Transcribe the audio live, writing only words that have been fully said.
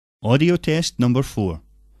Audio test number 4.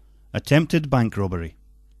 Attempted bank robbery.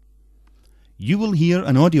 You will hear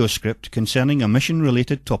an audio script concerning a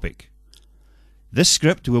mission-related topic. This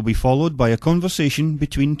script will be followed by a conversation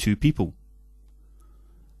between two people.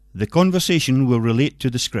 The conversation will relate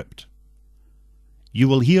to the script. You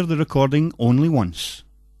will hear the recording only once.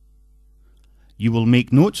 You will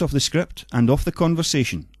make notes of the script and of the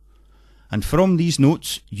conversation, and from these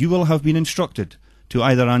notes you will have been instructed to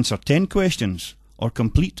either answer 10 questions or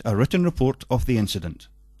complete a written report of the incident.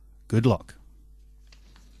 Good luck.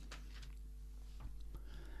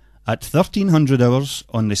 At 1300 hours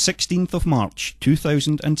on the 16th of March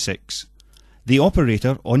 2006, the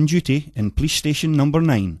operator on duty in Police Station Number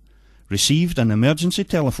 9 received an emergency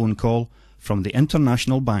telephone call from the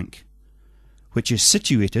International Bank, which is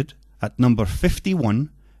situated at number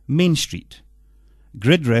 51 Main Street,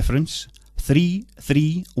 grid reference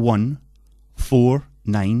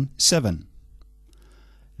 331497.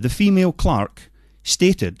 The female clerk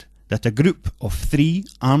stated that a group of 3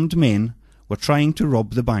 armed men were trying to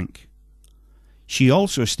rob the bank. She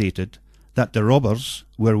also stated that the robbers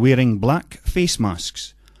were wearing black face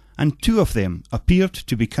masks, and 2 of them appeared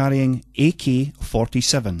to be carrying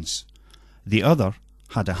AK-47s. The other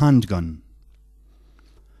had a handgun.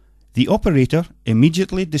 The operator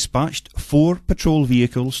immediately dispatched 4 patrol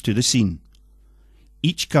vehicles to the scene,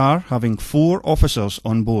 each car having 4 officers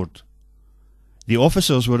on board. The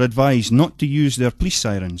officers were advised not to use their police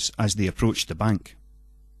sirens as they approached the bank.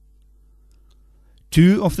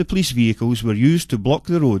 2 of the police vehicles were used to block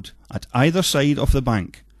the road at either side of the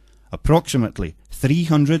bank, approximately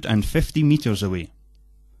 350 metres away.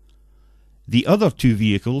 The other 2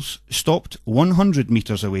 vehicles stopped 100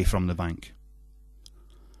 metres away from the bank.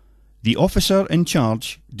 The officer in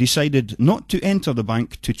charge decided not to enter the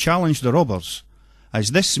bank to challenge the robbers, as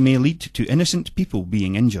this may lead to innocent people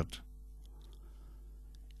being injured.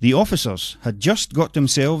 The officers had just got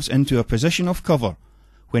themselves into a position of cover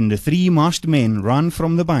when the 3 masked men ran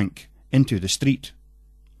from the bank into the street.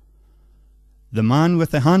 The man with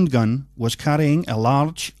the handgun was carrying a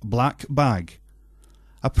large black bag,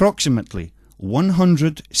 approximately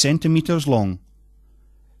 100 centimetres long,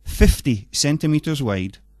 50 centimetres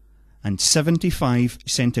wide, and 75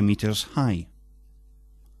 centimetres high.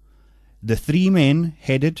 The 3 men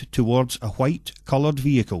headed towards a white coloured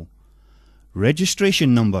vehicle,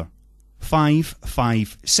 registration number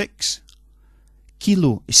 556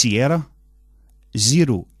 Kilo Sierra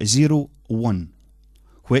 001,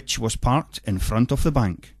 which was parked in front of the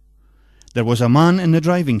bank. There was a man in the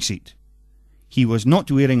driving seat. He was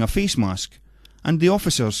not wearing a face mask, and the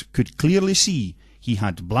officers could clearly see he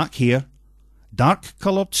had black hair, dark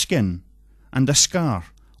coloured skin, and a scar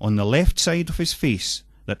on the left side of his face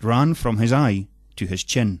that ran from his eye to his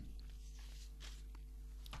chin.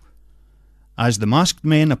 As the masked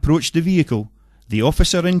men approached the vehicle, the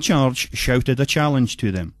officer in charge shouted a challenge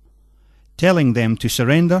to them, telling them to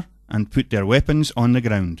surrender and put their weapons on the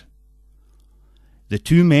ground. The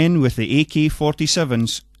 2 men with the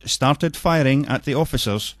AK-47s started firing at the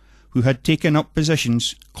officers who had taken up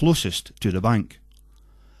positions closest to the bank.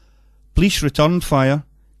 Police returned fire,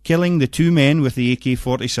 killing the 2 men with the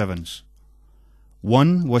AK-47s.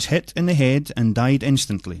 One was hit in the head and died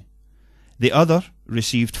instantly. The other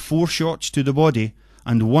received 4 shots to the body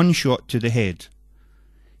and 1 shot to the head.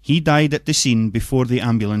 He died at the scene before the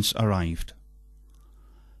ambulance arrived.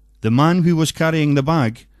 The man who was carrying the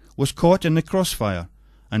bag was caught in the crossfire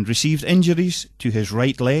and received injuries to his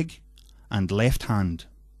right leg and left hand.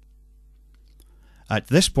 At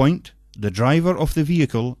this point, the driver of the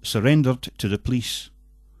vehicle surrendered to the police.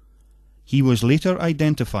 He was later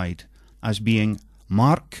identified as being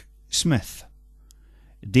Mark Smith.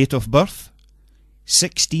 Date of birth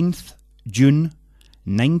 16th June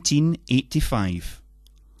 1985.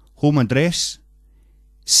 Home address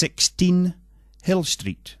 16 Hill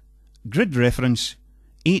Street. Grid reference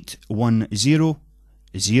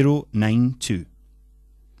 810092.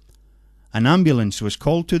 An ambulance was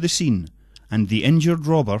called to the scene and the injured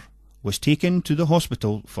robber was taken to the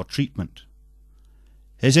hospital for treatment.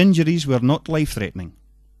 His injuries were not life-threatening.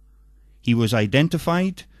 He was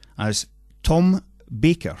identified as Tom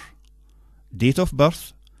Baker. Date of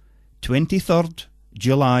birth 23rd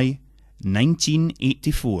July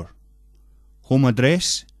 1984. Home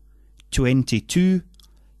address 22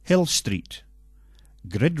 Hill Street.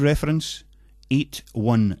 Grid reference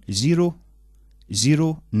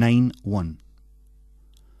 810091.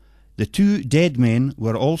 The 2 dead men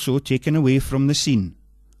were also taken away from the scene.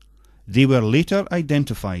 They were later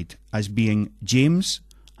identified as being James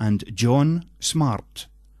and John Smart.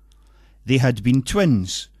 They had been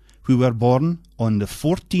twins who were born on the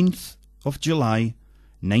 14th of July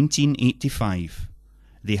 1985.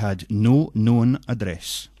 They had no known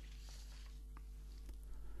address.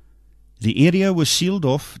 The area was sealed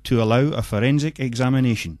off to allow a forensic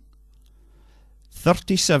examination.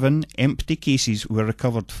 37 empty cases were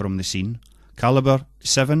recovered from the scene, calibre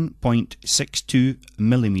 7.62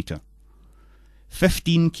 mm.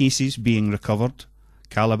 15 cases being recovered,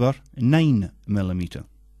 calibre 9 mm.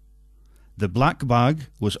 The black bag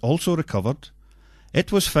was also recovered.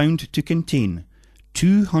 It was found to contain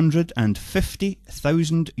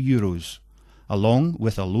 €250,000, along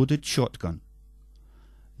with a loaded shotgun.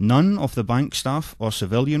 None of the bank staff or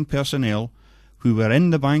civilian personnel who were in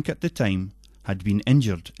the bank at the time had been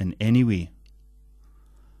injured in any way.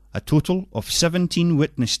 A total of 17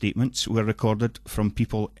 witness statements were recorded from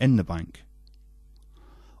people in the bank.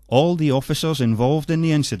 All the officers involved in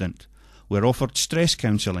the incident were offered stress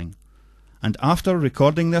counselling, and after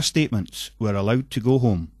recording their statements were allowed to go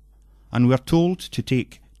home, and were told to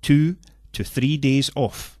take 2 to 3 days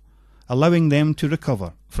off, allowing them to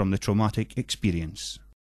recover from the traumatic experience.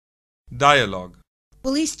 Dialogue.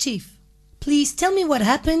 Police Chief, please tell me what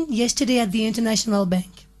happened yesterday at the International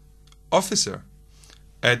Bank. Officer,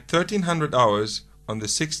 at 1300 hours on the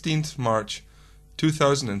 16th March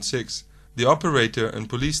 2006, the operator in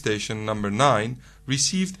police station number 9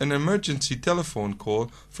 received an emergency telephone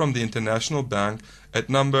call from the International Bank at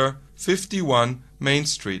number 51 Main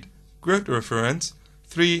Street, grid reference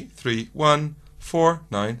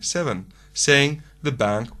 331497, saying the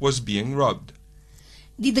bank was being robbed.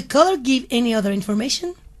 Did the caller give any other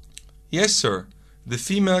information? Yes, sir. The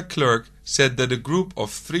female clerk said that a group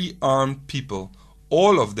of 3 armed people,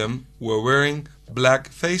 all of them were wearing black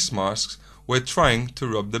face masks, were trying to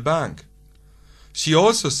rob the bank. She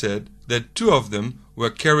also said that 2 of them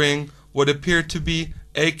were carrying what appeared to be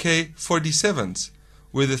AK-47s,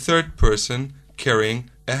 with a 3rd person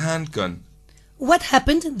carrying a handgun. What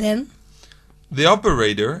happened then? The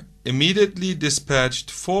operator immediately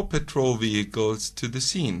dispatched 4 patrol vehicles to the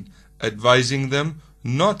scene, advising them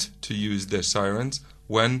not to use their sirens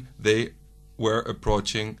when they were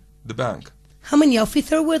approaching the bank. How many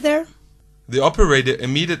officers were there? The operator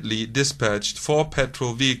immediately dispatched 4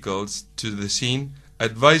 patrol vehicles to the scene,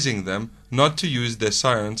 advising them not to use their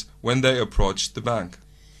sirens when they approached the bank.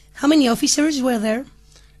 How many officers were there?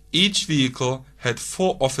 Each vehicle had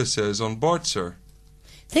 4 officers on board, sir.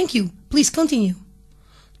 Thank you. Please continue.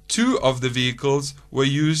 2 of the vehicles were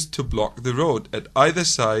used to block the road at either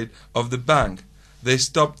side of the bank. They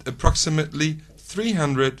stopped approximately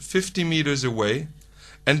 350 meters away,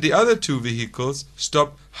 and the other 2 vehicles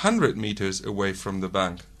stopped 100 meters away from the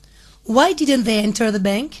bank. Why didn't they enter the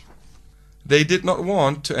bank? They did not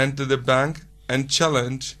want to enter the bank and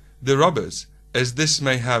challenge the robbers, as this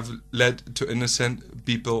may have led to innocent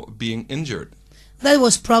people being injured. That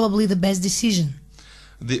was probably the best decision.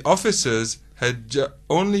 The officers had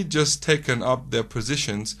only just taken up their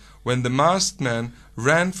positions when the masked man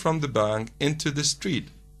ran from the bank into the street.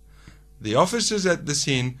 The officers at the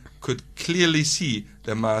scene could clearly see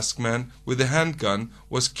the masked man with a handgun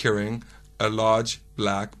was carrying a large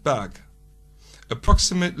black bag,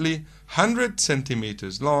 approximately 100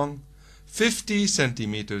 centimeters long, 50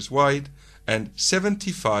 centimeters wide, and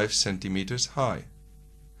 75 centimeters high.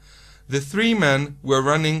 The 3 men were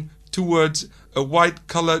running towards a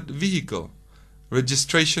white-colored vehicle,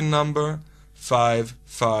 registration number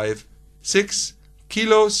 556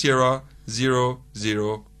 Kilo Sierra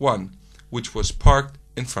 001, which was parked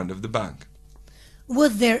in front of the bank.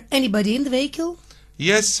 Was there anybody in the vehicle?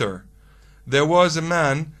 Yes, sir. There was a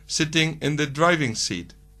man sitting in the driving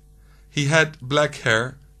seat. He had black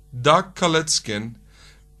hair, dark-colored skin,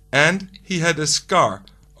 and he had a scar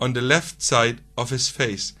on the left side of his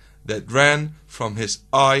face that ran from his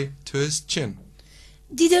eye to his chin.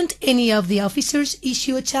 Didn't any of the officers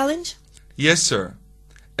issue a challenge? Yes, sir.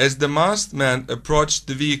 As the masked man approached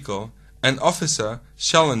the vehicle, an officer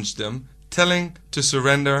challenged them, telling to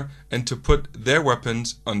surrender and to put their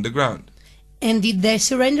weapons on the ground. And did they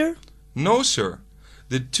surrender? No, sir.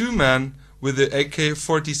 The 2 men with the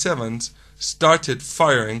AK-47s started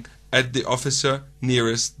firing at the officer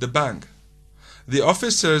nearest the bank. The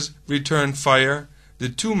officers returned fire. The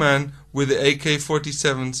 2 men with the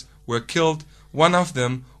AK-47s were killed. One of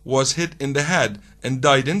them was hit in the head and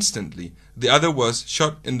died instantly. The other was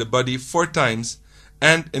shot in the body 4 times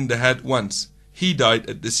and in the head once. He died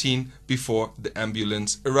at the scene before the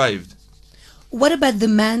ambulance arrived. What about the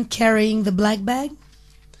man carrying the black bag?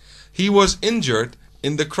 He was injured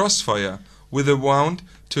in the crossfire with a wound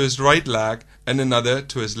to his right leg and another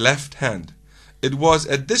to his left hand. It was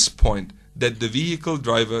at this point that the vehicle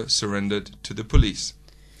driver surrendered to the police.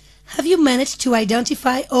 Have you managed to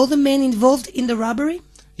identify all the men involved in the robbery?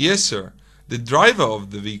 Yes, sir. The driver of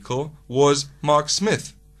the vehicle was Mark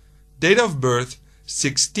Smith. Date of birth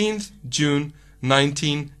 16th June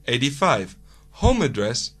 1985. Home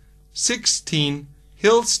address 16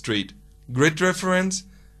 Hill Street. Grid reference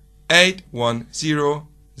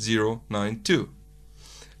 810092.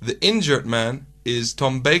 The injured man is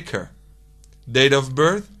Tom Baker. Date of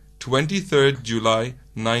birth 23rd July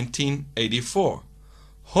 1984.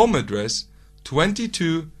 Home address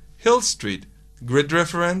 22 Hill Street. Grid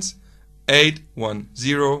reference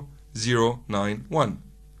 810091.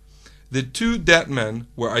 The two dead men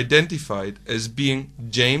were identified as being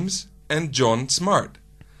James and John Smart.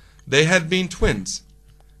 They had been twins.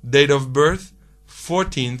 Date of birth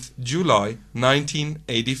 14th July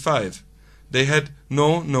 1985. They had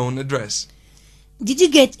no known address. Did you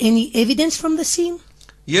get any evidence from the scene?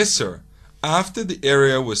 Yes, sir. After the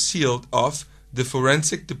area was sealed off, the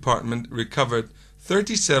forensic department recovered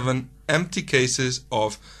 37 empty cases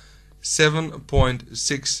of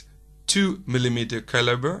 7.62 mm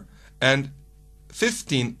caliber and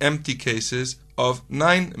 15 empty cases of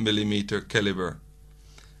 9 mm caliber.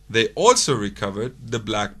 They also recovered the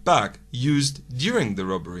black bag used during the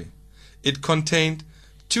robbery. It contained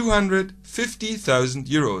 250,000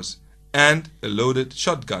 euros and a loaded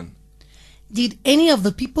shotgun. Did any of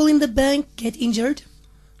the people in the bank get injured?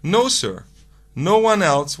 No, sir. No one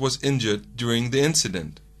else was injured during the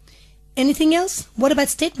incident. Anything else? What about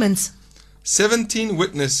statements? 17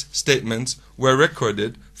 witness statements were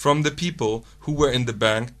recorded from the people who were in the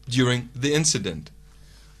bank during the incident.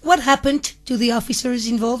 What happened to the officers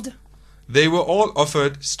involved? They were all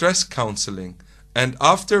offered stress counseling and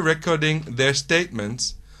after recording their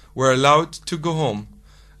statements were allowed to go home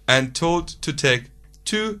and told to take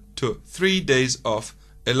 2 to 3 days off,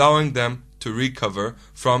 allowing them to recover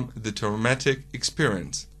from the traumatic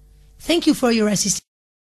experience. Thank you for your assistance.